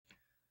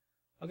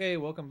Okay,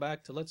 welcome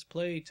back to Let's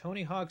Play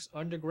Tony Hawk's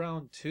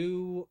Underground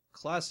 2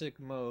 Classic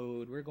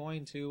Mode. We're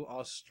going to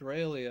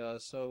Australia,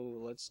 so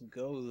let's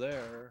go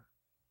there.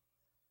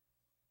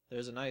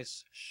 There's a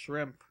nice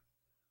shrimp.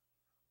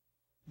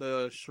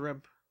 The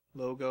shrimp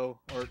logo,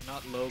 or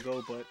not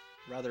logo, but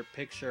rather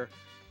picture.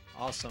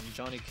 Awesome,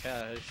 Johnny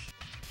Cash.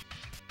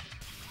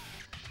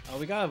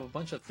 We got a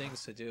bunch of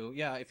things to do.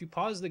 Yeah, if you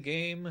pause the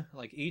game,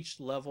 like each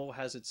level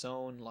has its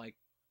own, like,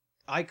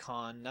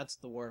 icon. That's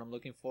the word I'm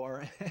looking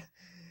for.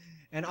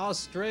 And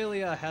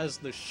Australia has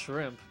the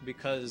shrimp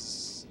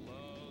because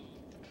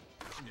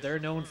they're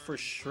known for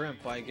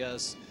shrimp, I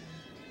guess.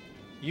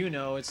 You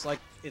know, it's like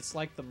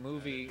the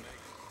movie.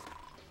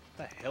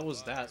 What the hell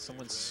was that?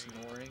 Someone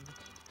snoring?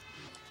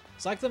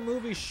 It's like the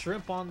movie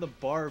Shrimp on the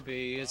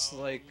Barbie. It's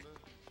like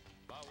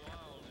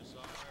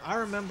I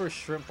remember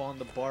Shrimp on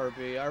the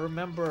Barbie. I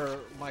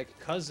remember my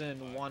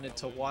cousin wanted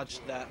to watch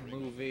that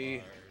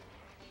movie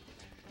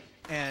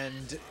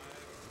and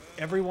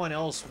everyone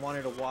else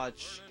wanted to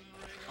watch.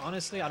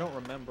 Honestly, I don't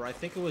remember. I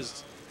think it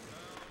was...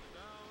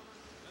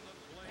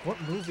 What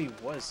movie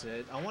was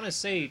it? I want to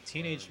say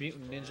Teenage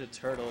Mutant Ninja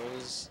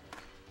Turtles.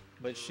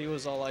 But she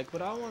was all like,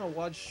 but I want to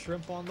watch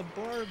Shrimp on the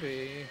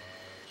Barbie.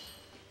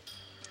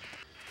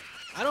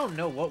 I don't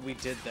know what we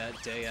did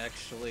that day,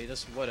 actually.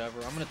 Just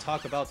whatever. I'm going to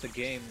talk about the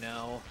game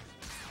now.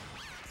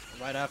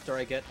 Right after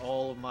I get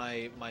all of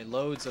my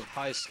loads of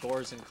high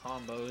scores and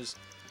combos.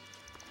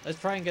 Let's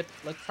try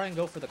and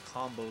go for the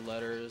combo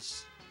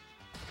letters.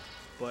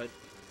 But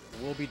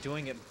we'll be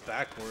doing it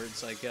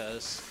backwards, I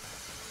guess.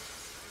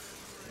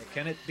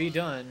 Can it be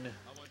done?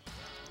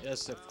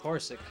 Yes, of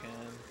course it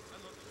can.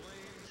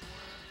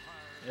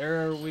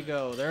 There we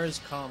go. There's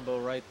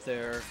combo right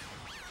there.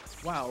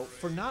 Wow,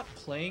 for not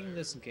playing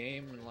this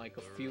game in like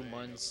a few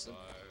months,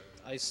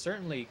 I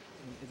certainly...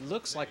 It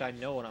looks like I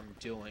know what I'm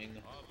doing.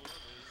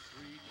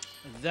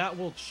 That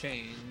will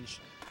change,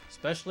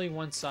 especially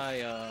once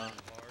I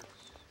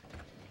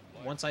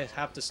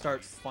have to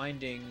start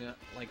finding,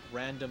 like,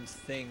 random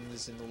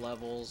things in the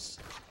levels.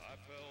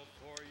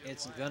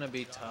 It's gonna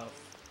be tough.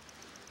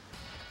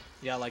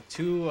 Yeah, like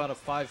 2 out of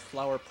 5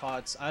 flower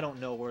pots. I don't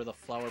know where the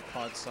flower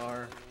pots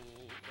are.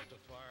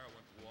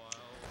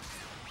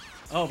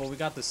 Oh, but we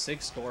got the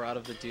 6 score out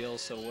of the deal,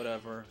 so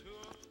whatever.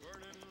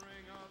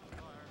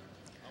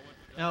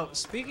 Now,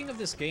 speaking of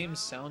this game's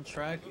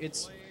soundtrack,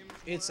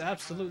 it's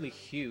absolutely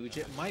huge.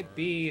 It might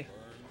be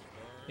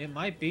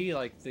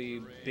like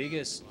the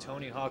biggest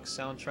Tony Hawk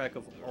soundtrack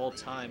of all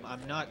time.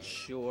 I'm not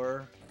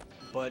sure,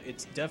 but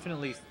it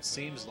definitely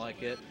seems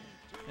like it.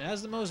 It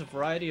has the most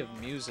variety of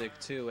music,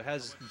 too. It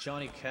has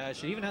Johnny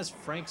Cash. It even has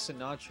Frank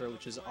Sinatra,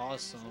 which is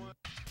awesome.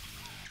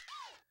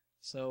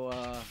 So,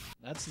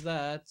 that's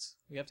that.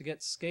 We have to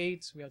get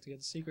skates. We have to get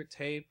the secret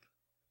tape.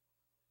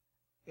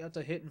 We have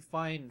to hit and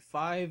find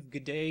 5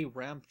 G'day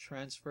ramp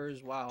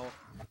transfers. Wow.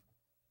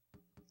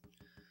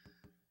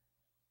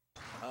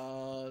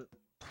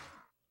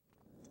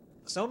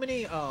 So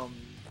many,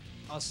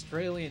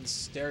 Australian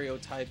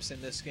stereotypes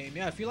in this game.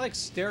 Yeah, if you like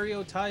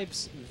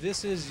stereotypes,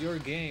 this is your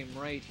game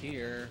right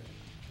here.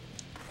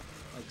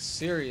 Like,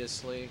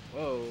 seriously.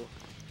 Whoa.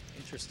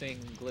 Interesting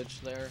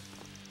glitch there.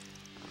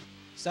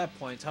 Stat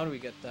points, how do we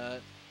get that?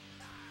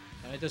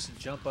 Can I just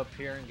jump up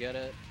here and get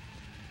it?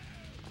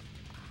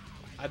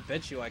 I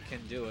bet you I can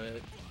do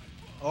it.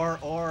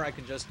 Or I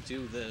can just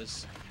do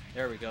this.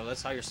 There we go,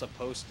 that's how you're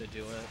supposed to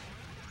do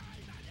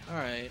it.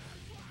 Alright.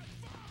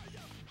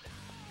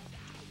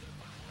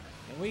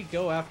 And we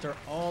go after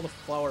all the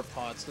flower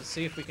pots. Let's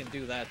see if we can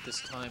do that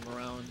this time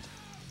around.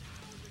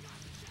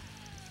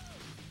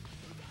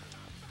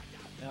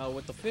 Now,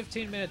 with the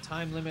 15-minute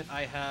time limit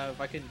I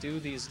have, I can do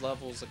these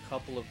levels a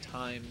couple of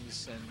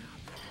times and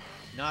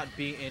not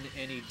be in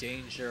any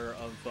danger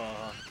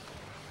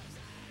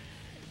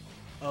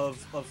of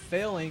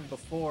failing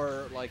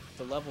before, like,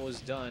 the level is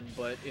done.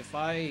 But if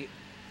I...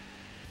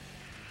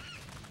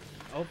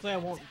 Hopefully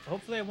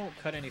I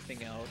won't cut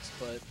anything out,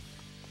 but...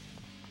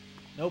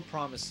 No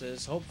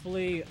promises.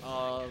 Hopefully,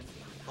 a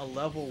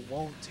level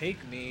won't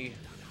take me,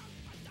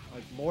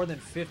 like, more than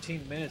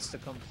 15 minutes to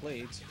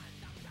complete.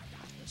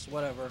 It's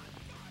whatever.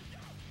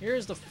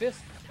 Here's the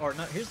 5th, or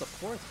not, here's the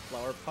 4th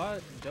flower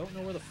pot. Don't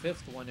know where the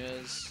 5th one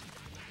is.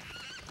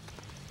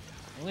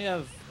 I only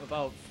have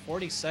about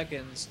 40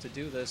 seconds to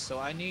do this, so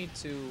I need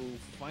to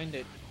find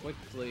it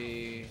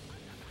quickly.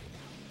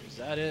 Is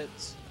that it?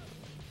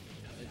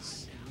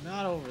 It's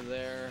not over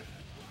there.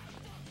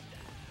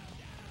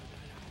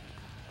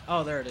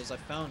 Oh, there it is. I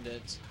found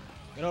it.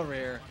 Get over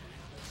here.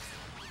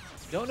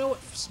 Don't know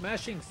what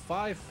smashing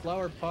 5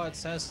 flower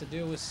pots has to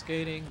do with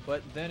skating,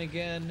 but then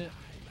again,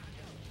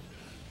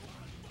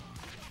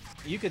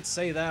 you could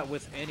say that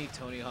with any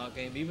Tony Hawk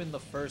game, even the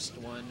first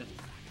one.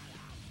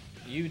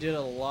 You did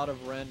a lot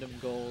of random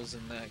goals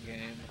in that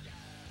game.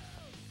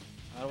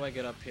 How do I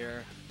get up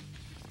here?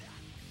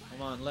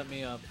 Come on, let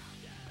me up.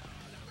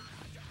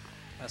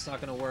 That's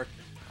not gonna work.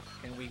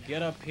 Can we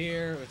get up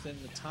here within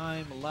the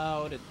time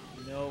allowed?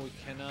 No, we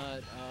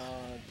cannot.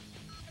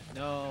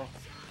 No.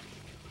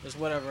 Just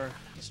whatever.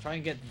 Let's try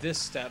and get this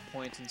stat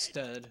point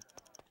instead.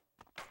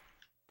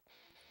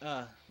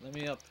 Let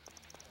me up.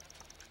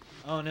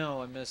 Oh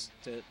no, I missed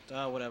it.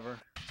 Whatever.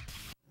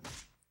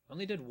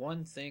 Only did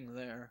one thing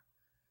there.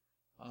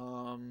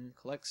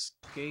 Collect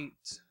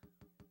skate.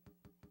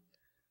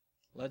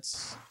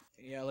 Let's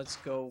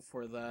go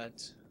for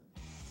that.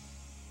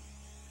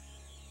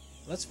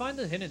 Let's find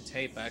the hidden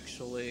tape,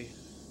 actually.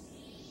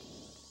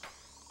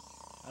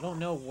 I don't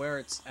know where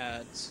it's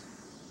at.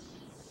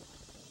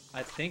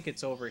 I think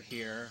it's over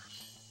here.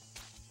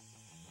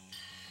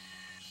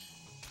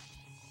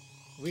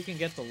 We can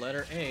get the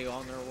letter A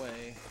on their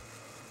way.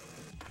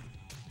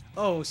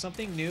 Oh,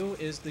 something new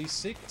is the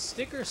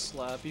sticker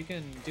slap. You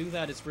can do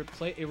that. It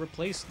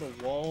replaced the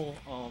wall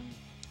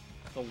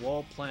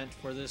plant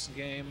for this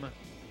game.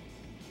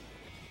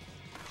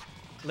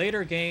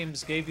 Later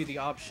games gave you the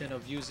option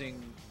of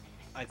using,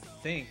 I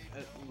think,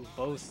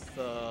 both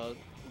the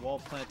wall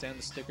plant and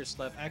the sticker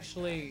slap.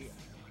 Actually,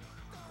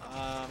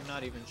 I'm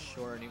not even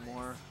sure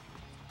anymore.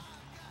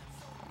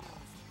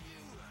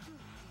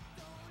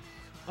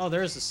 Oh,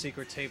 there's the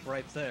secret tape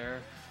right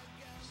there.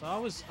 So I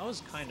was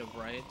kind of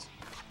right.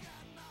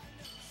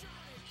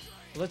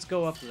 Let's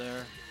go up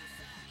there.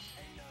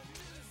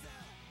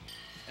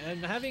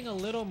 And having a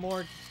little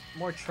more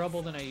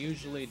trouble than I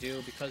usually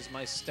do because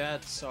my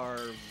stats are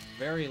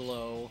very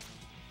low.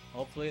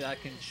 Hopefully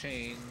that can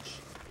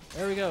change.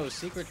 There we go,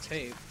 secret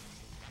tape.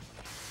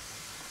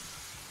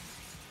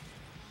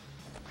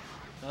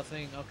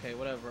 Nothing? Okay,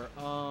 whatever.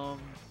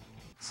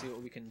 Let's see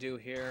what we can do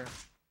here.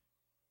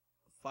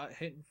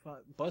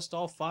 Bust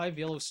all 5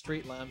 yellow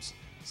street lamps.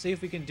 See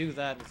if we can do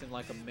that within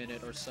like a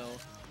minute or so.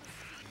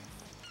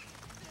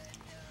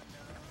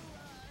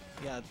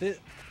 Yeah,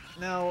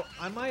 now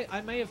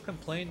I may have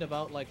complained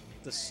about like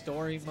the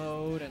story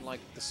mode and like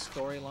the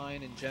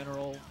storyline in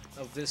general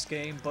of this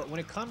game, but when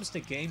it comes to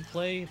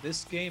gameplay,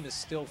 this game is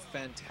still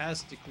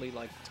fantastically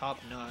like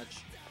top-notch.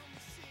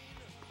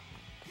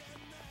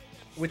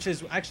 Which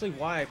is actually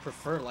why I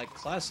prefer like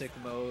classic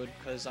mode,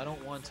 because I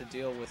don't want to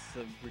deal with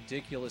the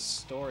ridiculous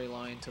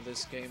storyline to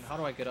this game. How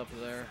do I get up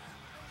there?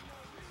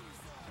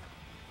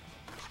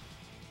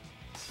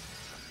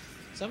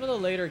 Some of the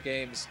later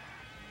games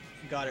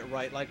got it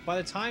right. Like by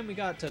the time we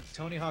got to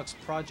Tony Hawk's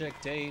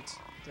Project 8,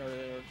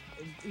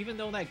 even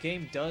though that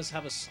game does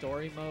have a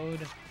story mode,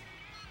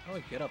 how do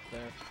I get up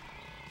there?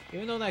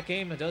 Even though that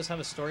game does have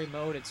a story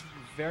mode, it's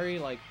very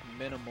like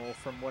minimal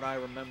from what I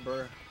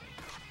remember.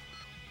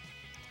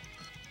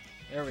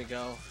 There we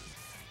go. In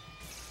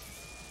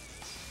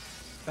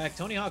fact,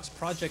 Tony Hawk's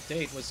Project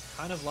 8 was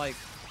kind of like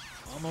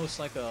almost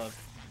like a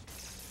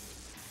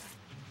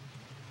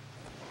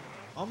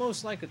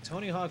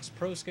Tony Hawk's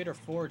Pro Skater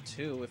 4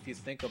 2, if you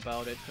think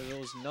about it, because it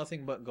was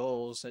nothing but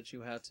goals that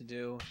you had to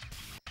do.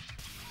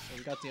 So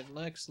we got the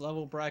next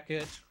level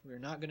bracket. We're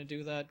not going to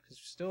do that because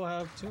we still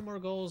have 2 more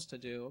goals to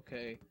do.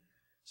 Okay.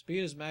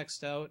 Speed is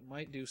maxed out.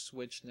 Might do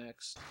Switch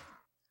next.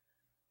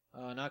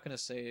 Not going to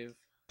save.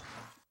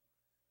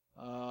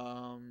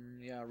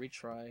 Yeah,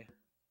 retry.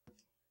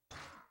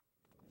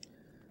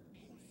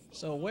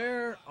 So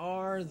where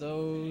are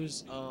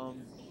those,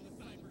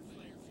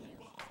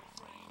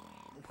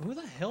 who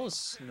the hell is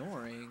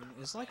snoring?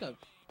 It's like a...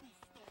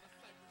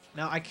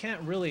 Now, I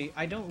don't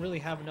really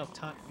have enough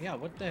time... Yeah,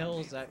 what the hell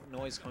is that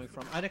noise coming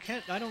from? I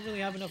don't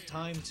really have enough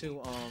time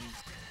to,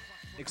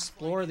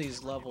 explore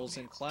these levels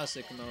in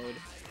classic mode.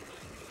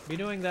 Be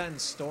doing that in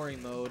story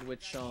mode,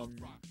 which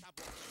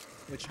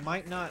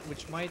might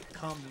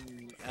come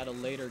at a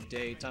later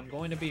date. I'm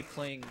going to be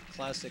playing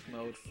classic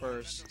mode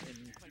first,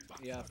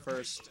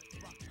 first.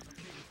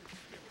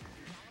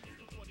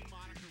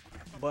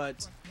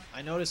 But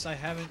I noticed I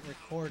haven't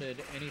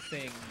recorded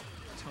anything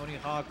Tony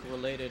Hawk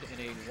related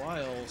in a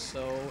while,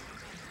 so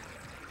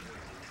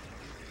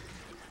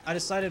I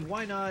decided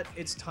why not?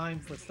 It's time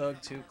for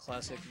Thug 2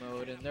 classic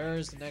mode, and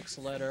there's the next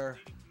letter.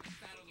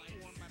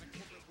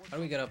 How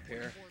do we get up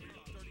here?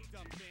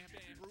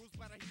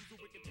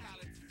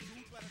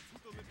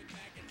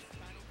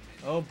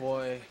 Oh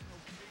boy.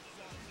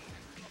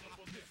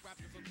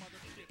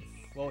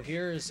 Well,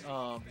 here's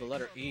the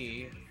letter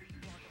E.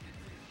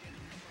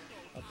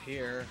 Up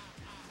here.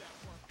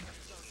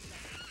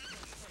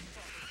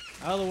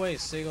 Out of the way,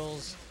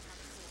 Seagulls.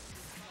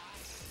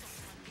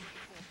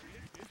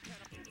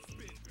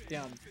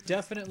 Yeah, I'm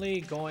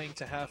definitely going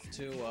to have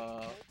to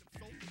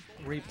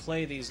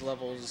replay these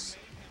levels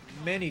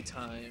many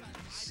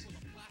times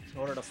in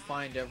order to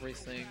find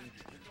everything.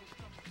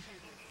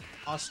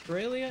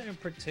 Australia in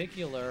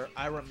particular,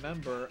 I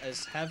remember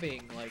as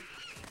having like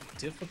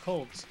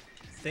difficult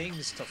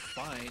things to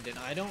find, and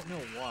I don't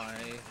know why.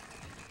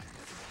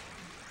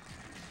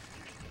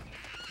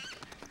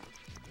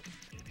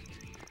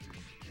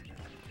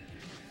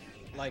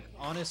 Like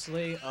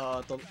honestly,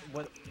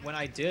 when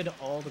I did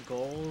all the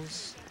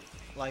goals,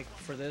 like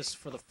for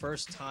the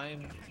first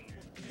time,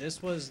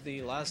 this was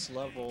the last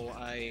level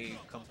I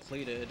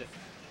completed.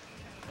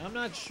 I'm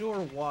not sure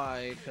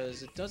why,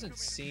 because it doesn't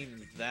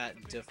seem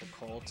that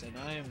difficult, and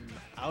I'm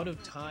out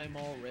of time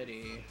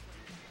already.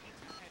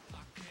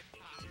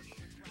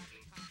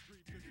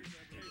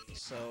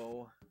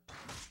 So,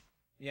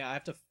 yeah, I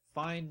have to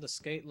find the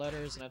skate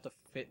letters, and I have to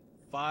fit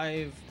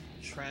 5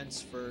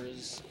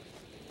 transfers.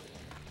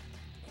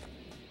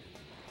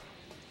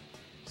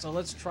 So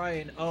let's try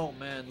and... oh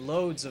man,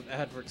 loads of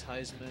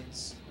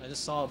advertisements. I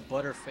just saw a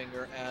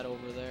Butterfinger ad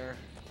over there.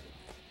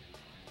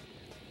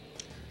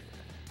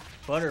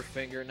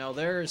 Butterfinger. Now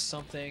there is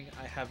something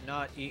I have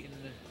not eaten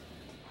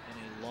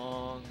in a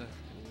long,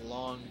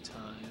 long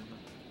time.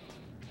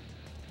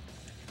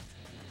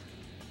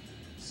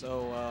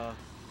 So,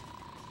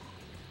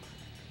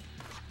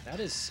 that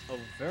is a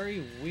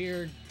very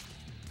weird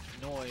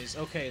noise.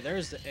 Okay,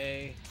 there's the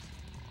A.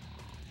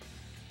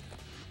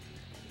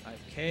 I have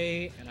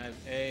K and I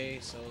have A,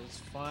 so let's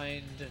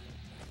find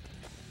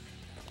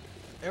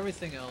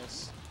everything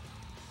else.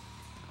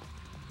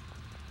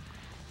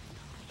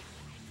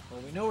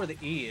 Well, we know where the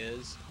E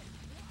is.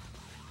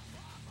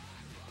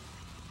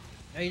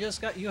 Now you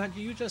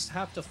just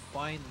have to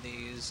find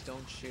these,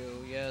 don't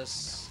you?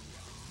 Yes,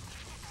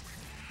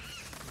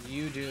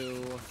 you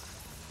do.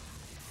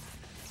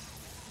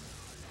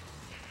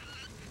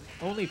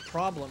 Only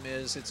problem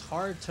is it's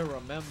hard to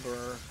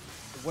remember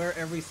where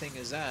everything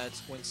is at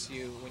when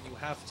you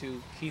have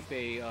to keep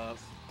a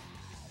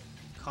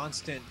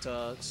constant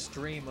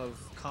stream of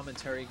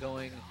commentary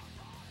going.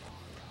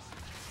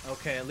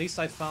 Okay, at least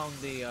I found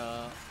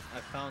the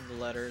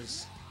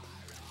letters.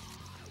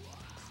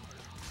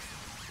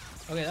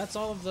 Okay, that's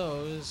all of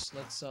those.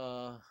 Let's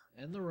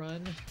end the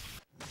run.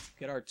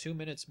 Get our 2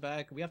 minutes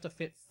back. We have to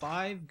fit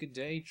 5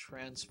 G'day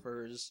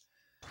transfers.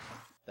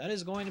 That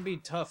is going to be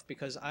tough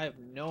because I have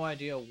no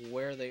idea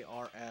where they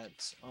are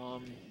at.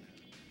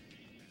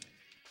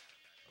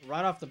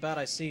 Right off the bat,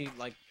 I see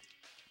like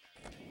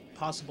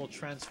possible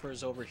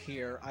transfers over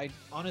here.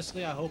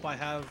 Honestly, I hope I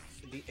have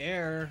the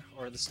air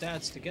or the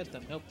stats to get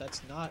them. Nope,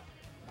 that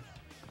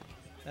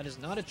is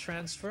not a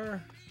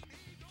transfer,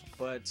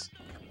 but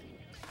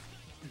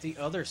the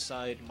other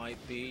side might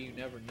be. You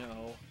never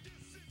know.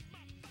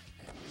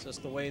 It's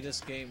just the way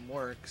this game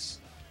works.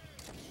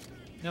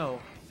 No,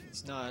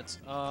 it's not.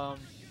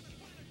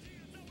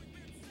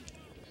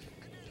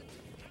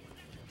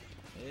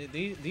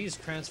 These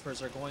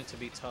transfers are going to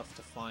be tough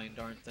to find,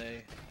 aren't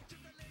they?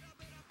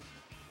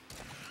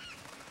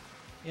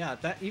 Yeah,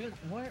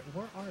 where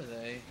are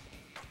they?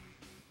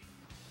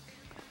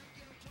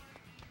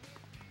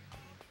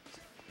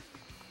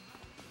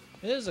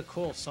 It is a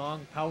cool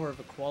song, Power of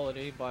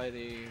Equality by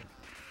the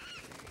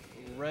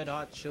Red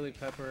Hot Chili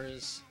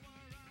Peppers.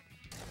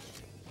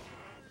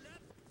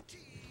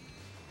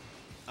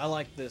 I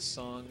like this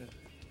song.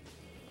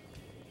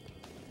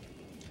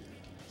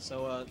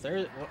 So,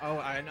 there... oh,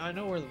 I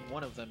know where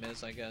one of them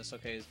is, I guess.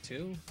 Okay,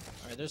 2?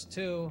 Alright, there's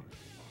 2.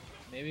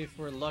 Maybe if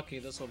we're lucky,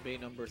 this will be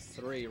number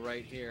 3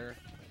 right here.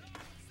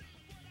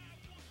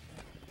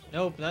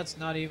 Nope, that's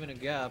not even a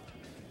gap.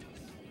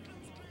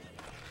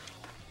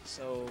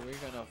 So,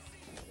 we're gonna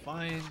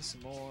find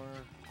some more.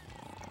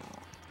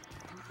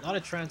 A lot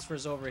of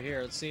transfers over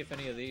here. Let's see if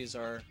any of these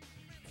are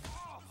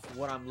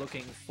what I'm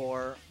looking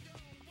for.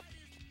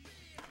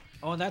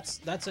 Oh, and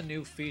that's a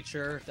new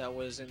feature that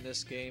was in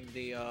this game,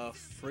 the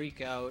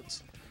freak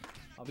out.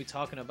 I'll be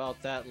talking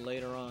about that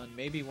later on,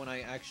 maybe when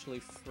I actually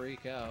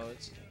freak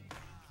out.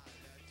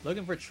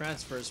 Looking for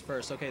transfers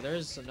first. Okay,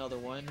 there's another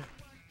one.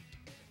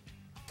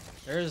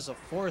 There's a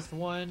 4th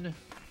one.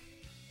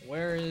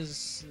 Where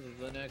is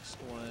the next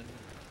one?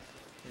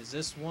 Is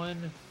this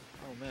one?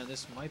 Oh man,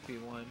 this might be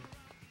one.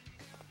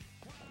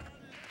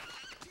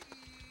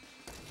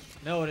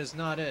 No, it is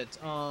not it.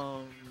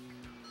 Wow,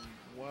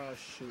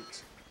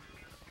 shoot.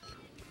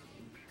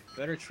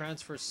 Better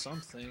transfer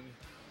something.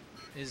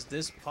 Is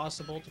this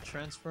possible to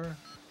transfer?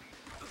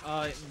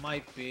 It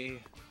might be,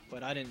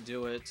 but I didn't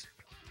do it.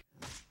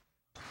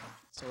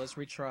 So let's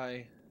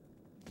retry.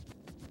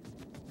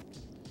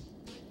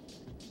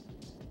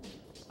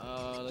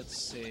 Let's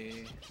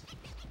see.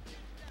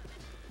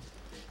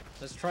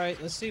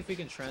 Let's see if we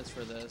can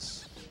transfer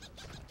this.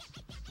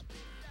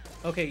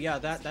 Okay, yeah,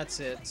 that's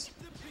it.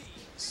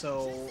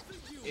 So,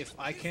 if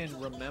I can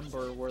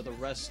remember where the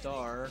rest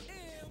are,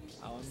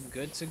 I'm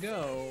good to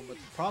go. But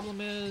the problem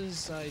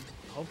is,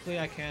 hopefully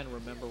I can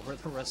remember where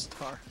the rest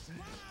are.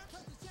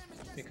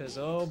 Because,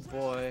 oh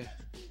boy.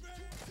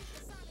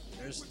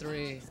 There's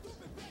 3.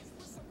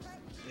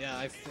 Yeah,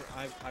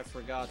 I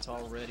forgot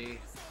already.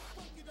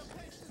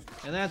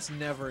 And that's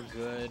never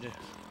good.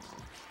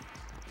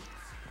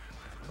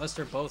 Unless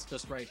they're both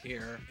just right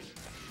here.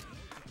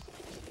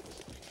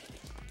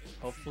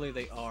 Hopefully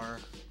they are.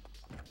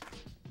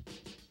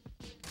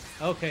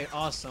 Okay,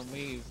 awesome.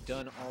 We've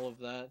done all of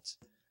that.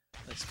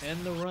 Let's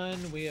end the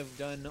run. We have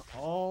done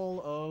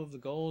all of the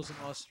goals in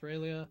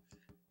Australia.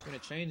 We're going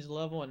to change the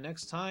level, and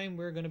next time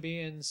we're going to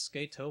be in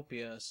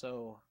Skatopia.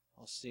 So,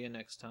 I'll see you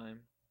next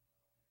time.